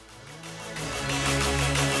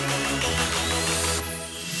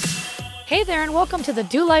Hey there, and welcome to the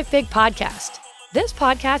Do Life Big podcast. This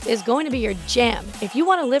podcast is going to be your jam if you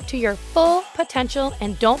want to live to your full potential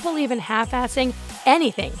and don't believe in half-assing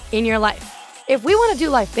anything in your life. If we want to do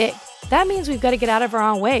life big, that means we've got to get out of our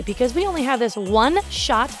own way because we only have this one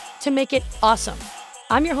shot to make it awesome.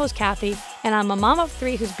 I'm your host, Kathy, and I'm a mom of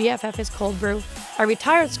three whose BFF is cold brew, a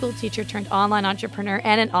retired school teacher turned online entrepreneur,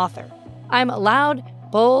 and an author. I'm loud,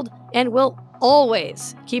 bold, and will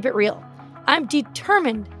always keep it real. I'm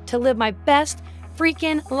determined to live my best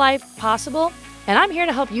freaking life possible, and I'm here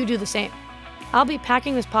to help you do the same. I'll be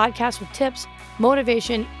packing this podcast with tips,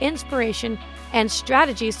 motivation, inspiration, and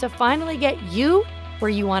strategies to finally get you where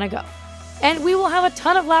you want to go. And we will have a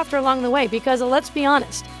ton of laughter along the way because, let's be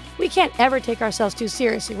honest, we can't ever take ourselves too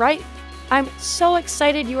seriously, right? I'm so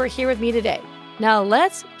excited you are here with me today. Now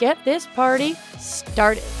let's get this party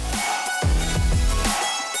started.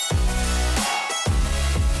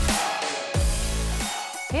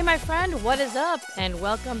 Hey, my friend, what is up? And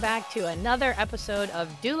welcome back to another episode of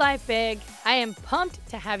Do Life Big. I am pumped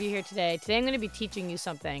to have you here today. Today, I'm going to be teaching you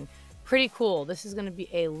something pretty cool. This is going to be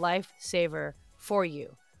a lifesaver for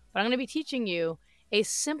you. But I'm going to be teaching you a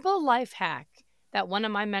simple life hack that one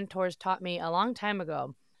of my mentors taught me a long time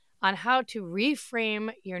ago on how to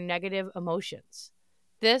reframe your negative emotions.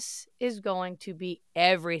 This is going to be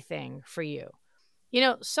everything for you. You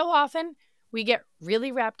know, so often, we get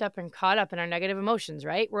really wrapped up and caught up in our negative emotions,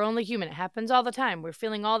 right? We're only human. It happens all the time. We're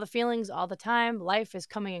feeling all the feelings all the time. Life is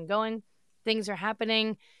coming and going. Things are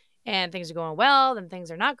happening and things are going well, then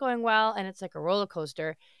things are not going well. And it's like a roller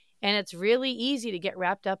coaster. And it's really easy to get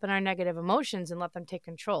wrapped up in our negative emotions and let them take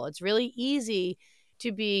control. It's really easy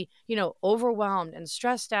to be, overwhelmed and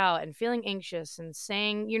stressed out and feeling anxious and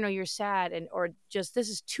saying, you're sad or just, this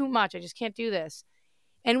is too much. I just can't do this.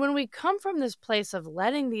 And when we come from this place of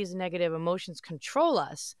letting these negative emotions control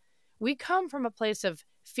us, we come from a place of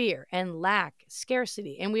fear and lack,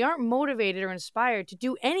 scarcity, and we aren't motivated or inspired to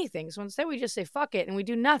do anything. So instead we just say, fuck it, and we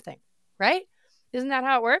do nothing, right? Isn't that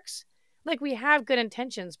how it works? Like we have good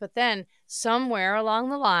intentions, but then somewhere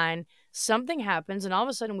along the line, something happens and all of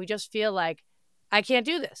a sudden we just feel like, I can't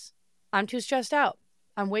do this. I'm too stressed out.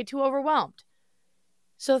 I'm way too overwhelmed.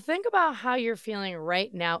 So think about how you're feeling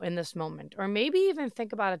right now in this moment, or maybe even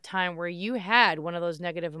think about a time where you had one of those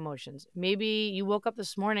negative emotions. Maybe you woke up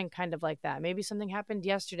this morning kind of like that. Maybe something happened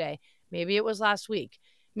yesterday. Maybe it was last week.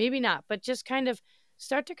 Maybe not, but just kind of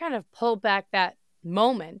start to kind of pull back that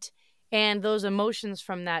moment and those emotions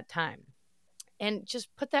from that time. And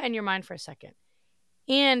just put that in your mind for a second.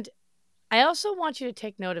 And I also want you to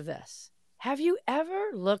take note of this. Have you ever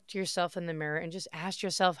looked yourself in the mirror and just asked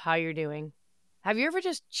yourself how you're doing? Have you ever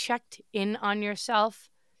just checked in on yourself?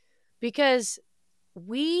 Because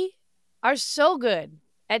we are so good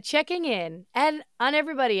at checking in and on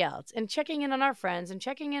everybody else and checking in on our friends and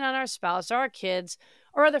checking in on our spouse or our kids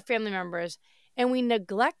or other family members, and we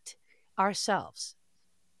neglect ourselves.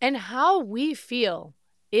 And how we feel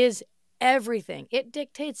is everything. It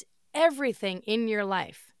dictates everything in your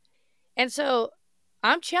life. And so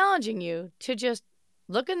I'm challenging you to just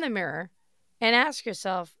look in the mirror and ask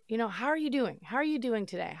yourself, how are you doing? How are you doing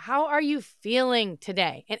today? How are you feeling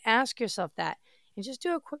today? And ask yourself that and just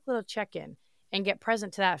do a quick little check-in and get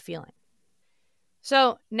present to that feeling.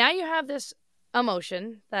 So now you have this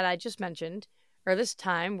emotion that I just mentioned, or this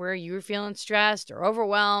time where you were feeling stressed or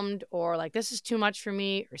overwhelmed or like this is too much for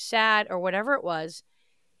me or sad or whatever it was.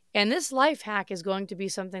 And this life hack is going to be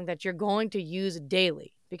something that you're going to use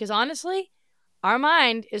daily because honestly, our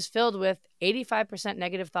mind is filled with 85%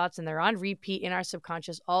 negative thoughts and they're on repeat in our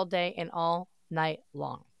subconscious all day and all night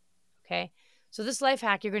long. Okay? So this life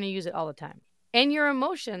hack, you're going to use it all the time. And your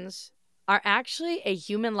emotions are actually a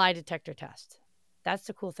human lie detector test. That's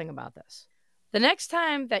the cool thing about this. The next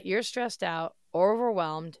time that you're stressed out or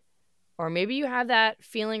overwhelmed, or maybe you have that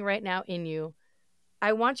feeling right now in you,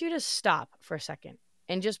 I want you to stop for a second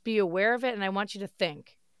and just be aware of it. And I want you to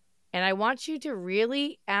think. And I want you to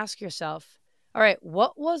really ask yourself, all right,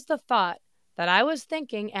 what was the thought that I was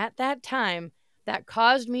thinking at that time that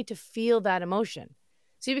caused me to feel that emotion?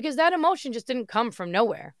 See, because that emotion just didn't come from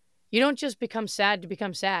nowhere. You don't just become sad to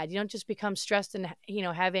become sad. You don't just become stressed and,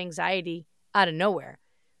 have anxiety out of nowhere.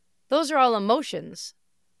 Those are all emotions,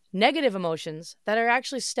 negative emotions that are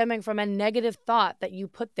actually stemming from a negative thought that you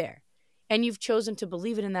put there. And you've chosen to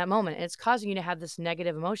believe it in that moment. And it's causing you to have this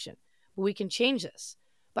negative emotion. But we can change this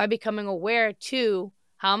by becoming aware to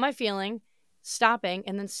how am I feeling? Stopping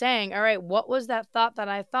and then saying, all right, what was that thought that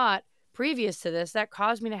I thought previous to this that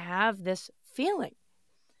caused me to have this feeling?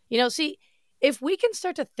 See, if we can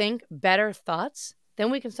start to think better thoughts,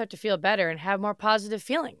 then we can start to feel better and have more positive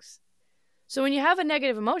feelings. So when you have a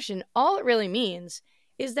negative emotion, all it really means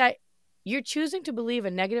is that you're choosing to believe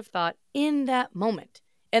a negative thought in that moment.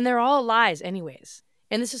 And they're all lies anyways.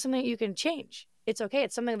 And this is something that you can change. It's okay.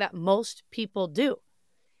 It's something that most people do.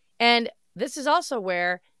 And this is also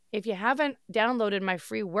where, if you haven't downloaded my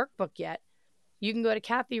free workbook yet, you can go to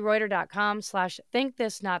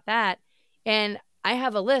kathyreuter.com/thinkthisnotthat. And I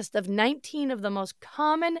have a list of 19 of the most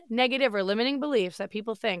common negative or limiting beliefs that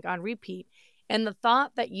people think on repeat, and the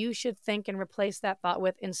thought that you should think and replace that thought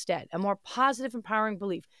with instead, a more positive, empowering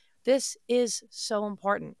belief. This is so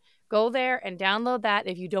important. Go there and download that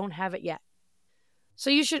if you don't have it yet. So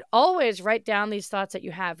you should always write down these thoughts that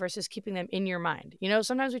you have versus keeping them in your mind.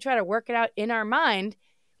 Sometimes we try to work it out in our mind,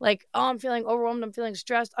 like, oh, I'm feeling overwhelmed, I'm feeling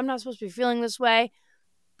stressed, I'm not supposed to be feeling this way.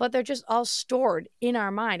 But they're just all stored in our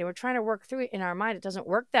mind, and we're trying to work through it in our mind. It doesn't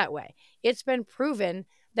work that way. It's been proven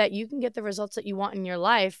that you can get the results that you want in your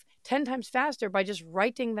life 10 times faster by just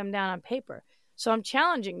writing them down on paper. So I'm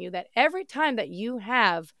challenging you that every time that you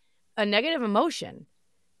have a negative emotion,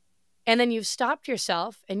 and then you've stopped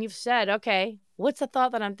yourself and you've said, okay, what's the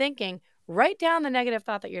thought that I'm thinking? Write down the negative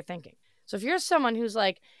thought that you're thinking. So if you're someone who's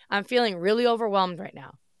like, I'm feeling really overwhelmed right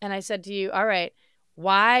now, and I said to you, all right,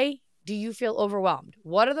 why do you feel overwhelmed?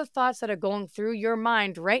 What are the thoughts that are going through your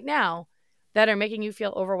mind right now that are making you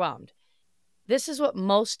feel overwhelmed? This is what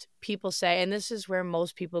most people say, and this is where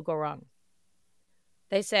most people go wrong.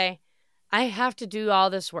 They say, I have to do all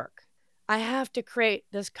this work. I have to create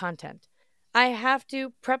this content. I have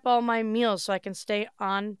to prep all my meals so I can stay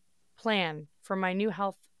on plan for my new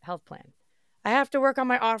health plan. I have to work on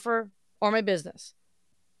my offer or my business.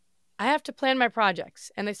 I have to plan my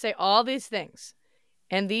projects. And they say all these things.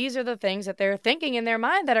 And these are the things that they're thinking in their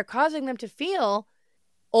mind that are causing them to feel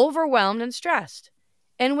overwhelmed and stressed.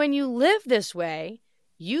 And when you live this way,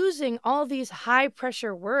 using all these high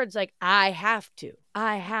pressure words like, I have to do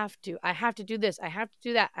this, I have to do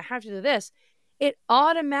that, I have to do this, it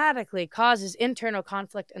automatically causes internal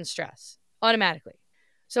conflict and stress. Automatically.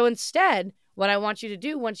 So instead, what I want you to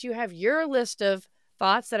do, once you have your list of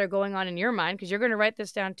thoughts that are going on in your mind, because you're going to write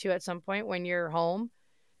this down too at some point when you're home,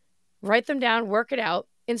 write them down, work it out.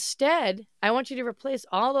 Instead, I want you to replace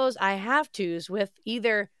all those I have to's with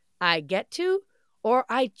either I get to or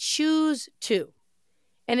I choose to.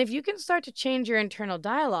 And if you can start to change your internal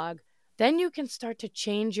dialogue, then you can start to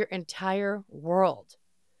change your entire world.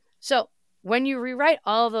 So when you rewrite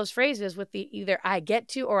all of those phrases with the either I get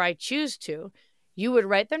to or I choose to, you would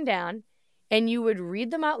write them down and you would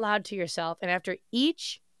read them out loud to yourself. And after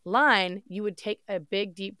each line, you would take a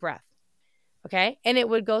big, deep breath. Okay? And it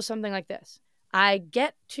would go something like this. I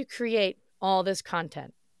get to create all this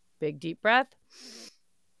content. Big, deep breath.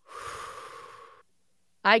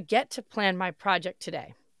 I get to plan my project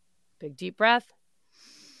today. Big, deep breath.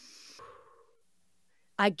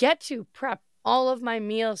 I get to prep all of my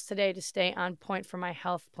meals today to stay on point for my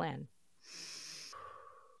health plan.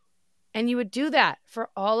 And you would do that for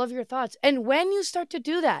all of your thoughts. And when you start to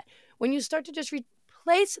do that, when you start to just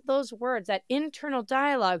replace those words, that internal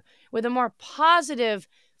dialogue, with a more positive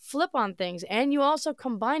flip on things, and you also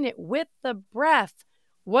combine it with the breath,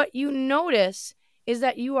 what you notice is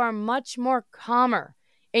that you are much more calmer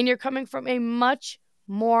and you're coming from a much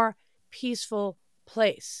more peaceful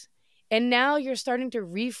place. And now you're starting to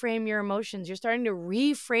reframe your emotions. You're starting to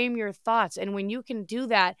reframe your thoughts. And when you can do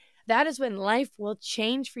that, that is when life will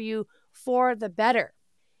change for you for the better.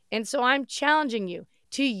 And so I'm challenging you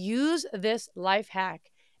to use this life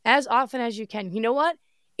hack as often as you can. You know what?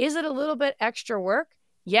 Is it a little bit extra work?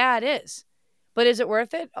 Yeah, it is. But is it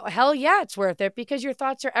worth it? Oh, hell yeah, it's worth it, because your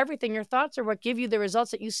thoughts are everything. Your thoughts are what give you the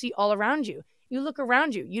results that you see all around you. You look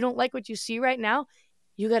around you. You don't like what you see right now?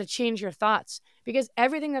 You got to change your thoughts, because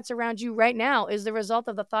everything that's around you right now is the result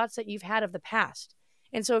of the thoughts that you've had of the past.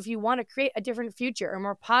 And so if you want to create a different future, a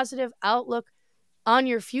more positive outlook on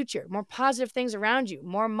your future, more positive things around you,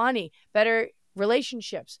 more money, better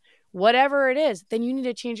relationships, whatever it is, then you need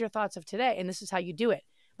to change your thoughts of today. And this is how you do it,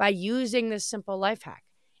 by using this simple life hack.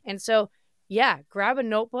 And so, yeah, grab a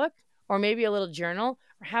notebook or maybe a little journal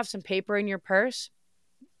or have some paper in your purse.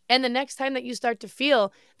 And the next time that you start to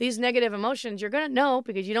feel these negative emotions, you're going to know,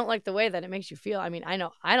 because you don't like the way that it makes you feel. I mean, I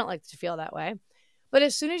know I don't like to feel that way. But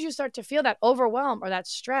as soon as you start to feel that overwhelm or that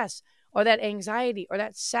stress or that anxiety or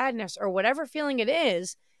that sadness or whatever feeling it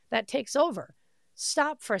is that takes over,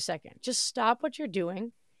 stop for a second. Just stop what you're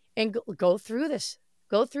doing and go through this.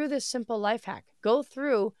 Go through this simple life hack. Go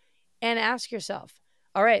through and ask yourself,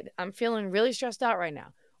 all right, I'm feeling really stressed out right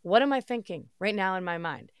now. What am I thinking right now in my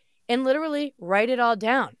mind? And literally write it all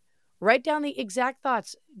down. Write down the exact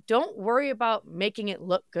thoughts. Don't worry about making it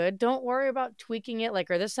look good. Don't worry about tweaking it like,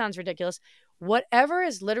 or this sounds ridiculous. Whatever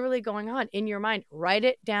is literally going on in your mind, write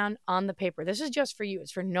it down on the paper. This is just for you.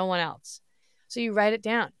 It's for no one else. So you write it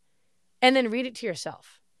down and then read it to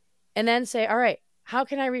yourself and then say, all right, how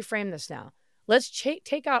can I reframe this now? Let's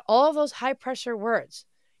take out all of those high pressure words,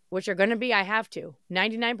 which are going to be, I have to.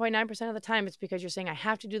 99.9% of the time, it's because you're saying, I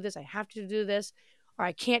have to do this, I have to do this, or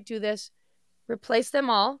I can't do this. Replace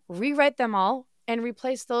them all, rewrite them all, and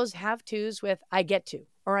replace those have tos with I get to,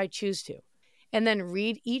 or I choose to. And then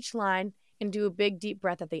read each line and do a big deep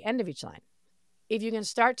breath at the end of each line. If you can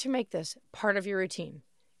start to make this part of your routine,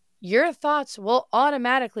 your thoughts will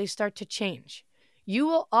automatically start to change. You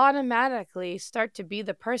will automatically start to be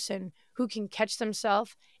the person who can catch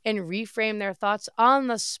themselves and reframe their thoughts on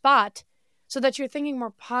the spot so that you're thinking more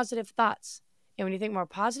positive thoughts. And when you think more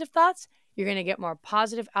positive thoughts, you're going to get more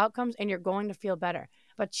positive outcomes and you're going to feel better.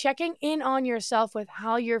 But checking in on yourself with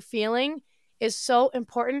how you're feeling is so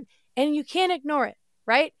important and you can't ignore it,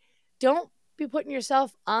 right? Don't be putting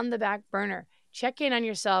yourself on the back burner. Check in on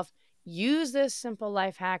yourself. Use this simple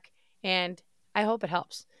life hack, and I hope it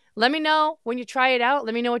helps. Let me know when you try it out.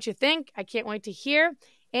 Let me know what you think. I can't wait to hear.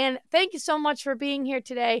 And thank you so much for being here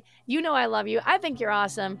today. You know I love you. I think you're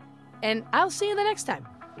awesome. And I'll see you the next time.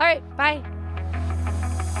 All right, bye.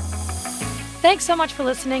 Thanks so much for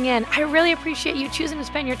listening in. I really appreciate you choosing to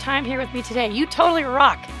spend your time here with me today. You totally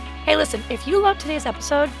rock. Hey, listen, if you loved today's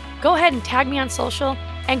episode, go ahead and tag me on social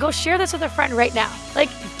and go share this with a friend right now. Like,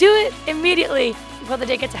 do it immediately before the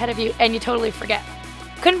day gets ahead of you and you totally forget.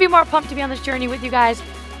 Couldn't be more pumped to be on this journey with you guys.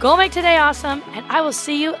 Go make today awesome, and I will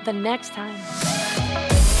see you the next time.